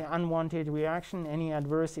any unwanted reaction, any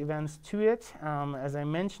adverse events to it. As I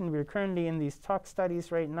mentioned, we're currently in these tox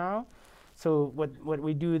studies right now. So what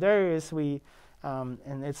we do there is we,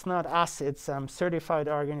 and it's not us, it's certified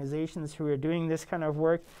organizations who are doing this kind of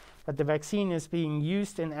work, but the vaccine is being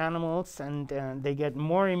used in animals, and they get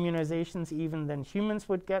more immunizations even than humans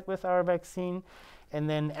would get with our vaccine. And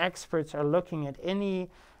then experts are looking at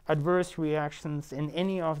any adverse reactions in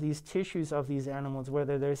any of these tissues of these animals,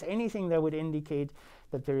 whether there's anything that would indicate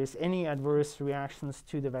that there is any adverse reactions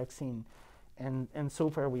to the vaccine. And so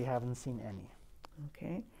far we haven't seen any.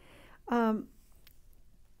 Okay.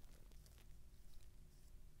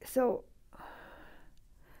 So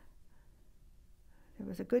there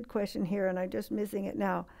was a good question here, and I'm just missing it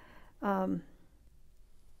now.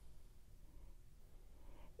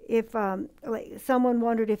 If like someone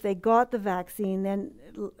wondered if they got the vaccine, then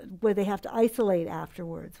would they have to isolate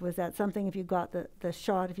afterwards? Was that something, if you got the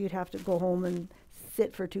shot, if you'd have to go home and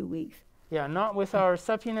sit for 2 weeks? Yeah, not with our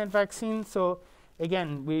subunit vaccine. So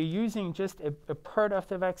again, we're using just a part of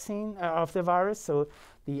the vaccine, of the virus, so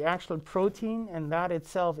the actual protein, and that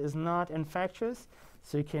itself is not infectious,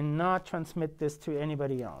 so you cannot transmit this to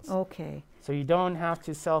anybody else. Okay. So you don't have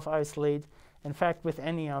to self-isolate, in fact, with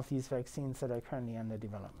any of these vaccines that are currently under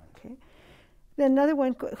development. Okay. Then another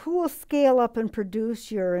one, who will scale up and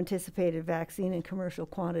produce your anticipated vaccine in commercial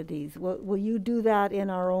quantities? Will you do that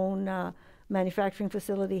in our own manufacturing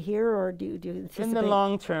facility here, or do you anticipate? In the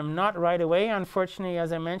long term, not right away. Unfortunately,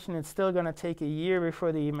 as I mentioned, it's still going to take a year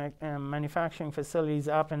before the manufacturing facility is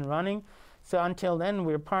up and running. So until then,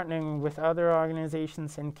 we're partnering with other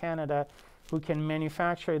organizations in Canada who can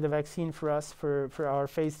manufacture the vaccine for us for our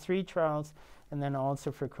phase 3 trials, and then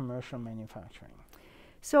also for commercial manufacturing.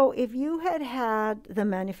 So if you had the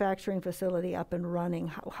manufacturing facility up and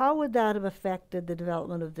running, how would that have affected the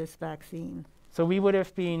development of this vaccine? So we would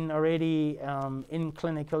have been already in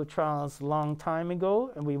clinical trials long time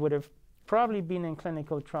ago, and we would have probably been in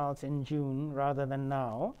clinical trials in June rather than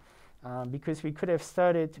now, because we could have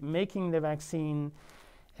started making the vaccine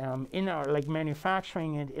in our,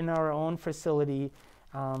 manufacturing it in our own facility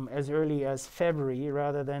as early as February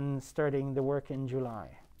rather than starting the work in July.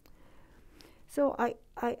 So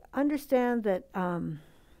I understand that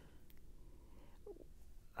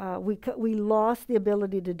we lost the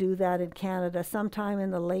ability to do that in Canada sometime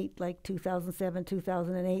in the late 2007,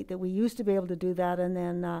 2008, that we used to be able to do that, and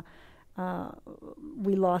then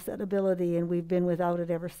we lost that ability, and we've been without it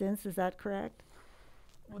ever since. Is that correct?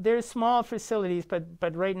 They're small facilities,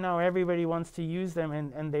 but right now everybody wants to use them,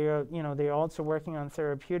 and they are, they're also working on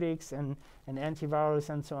therapeutics and antivirals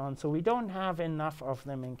and so on. So we don't have enough of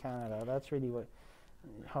them in Canada. That's really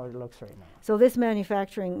how it looks right now. So this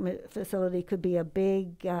manufacturing facility could be a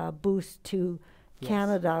big boost to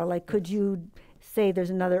Canada. Like, could you say there's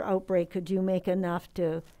another outbreak? Could you make enough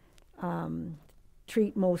to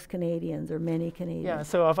treat most Canadians or many Canadians? Yeah,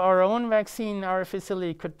 so of our own vaccine, our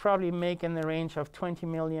facility could probably make in the range of 20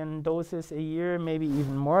 million doses a year, maybe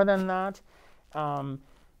even more than that.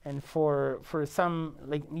 And for some,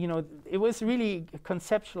 it was really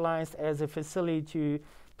conceptualized as a facility to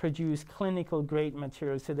produce clinical grade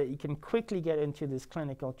material so that you can quickly get into these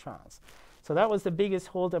clinical trials. So that was the biggest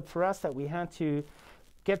holdup for us, that we had to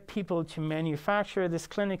get people to manufacture this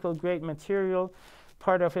clinical grade material.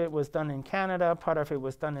 Part of it was done in Canada, part of it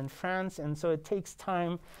was done in France, and so it takes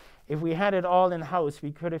time. If we had it all in-house,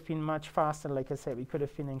 we could have been much faster. Like I said, we could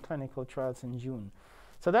have been in clinical trials in June.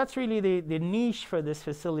 So that's really the niche for this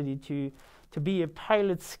facility, to be a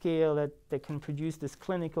pilot scale that can produce this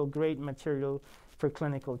clinical grade material for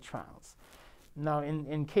clinical trials. Now,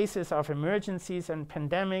 in cases of emergencies and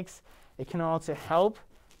pandemics, it can also help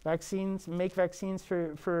make vaccines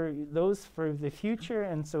for the future.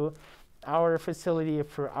 And so our facility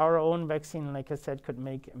for our own vaccine, like I said, could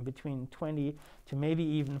make between 20 to maybe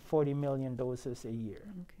even 40 million doses a year.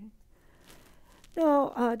 Okay.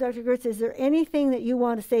 No, Dr. Gerdts, is there anything that you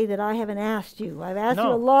want to say that I haven't asked you? I've asked you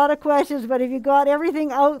No. a lot of questions, but have you got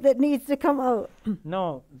everything out that needs to come out?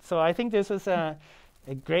 No. So I think this was a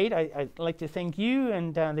great. I'd like to thank you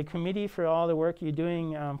and the committee for all the work you're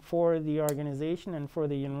doing for the organization and for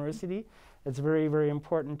the university. It's very, very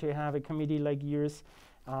important to have a committee like yours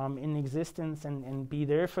in existence and be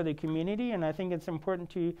there for the community. And I think it's important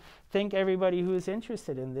to thank everybody who is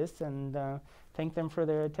interested in this and thank them for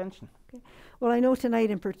their attention. Okay. Well, I know tonight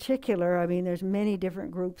in particular, I mean, there's many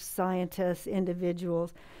different groups, scientists,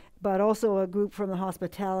 individuals, but also a group from the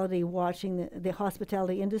hospitality watching the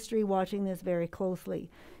hospitality industry watching this very closely,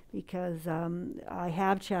 because I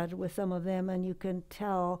have chatted with some of them, and you can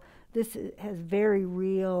tell this has very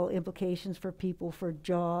real implications for people, for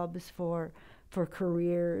jobs, for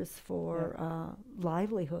careers, for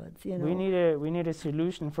livelihoods. You know, we need a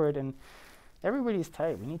solution for it, and everybody's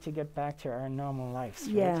tired. We need to get back to our normal lives.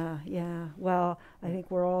 Right? Yeah. Well, I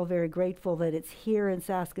think we're all very grateful that it's here in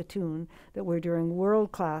Saskatoon, that we're doing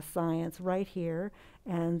world-class science right here,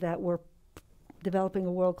 and that we're developing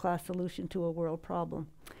a world-class solution to a world problem.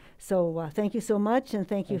 So thank you so much, and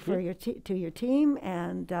thank you for your to your team.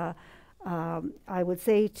 And I would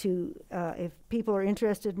say to if people are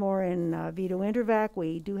interested more in VIDO-Intervac,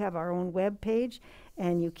 we do have our own web page,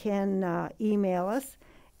 and you can email us.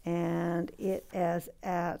 And it is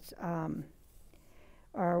at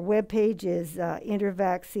our webpage is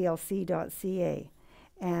intervacclc.ca,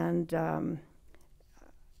 and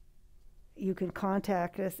you can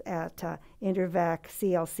contact us at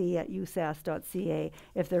intervacclc@usas.ca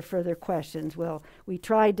if there are further questions. Well, we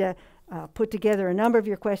tried to put together a number of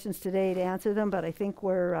your questions today to answer them, but I think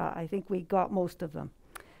we got most of them.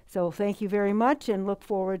 So thank you very much, and look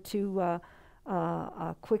forward to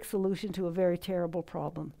a quick solution to a very terrible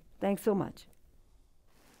problem. Thanks so much.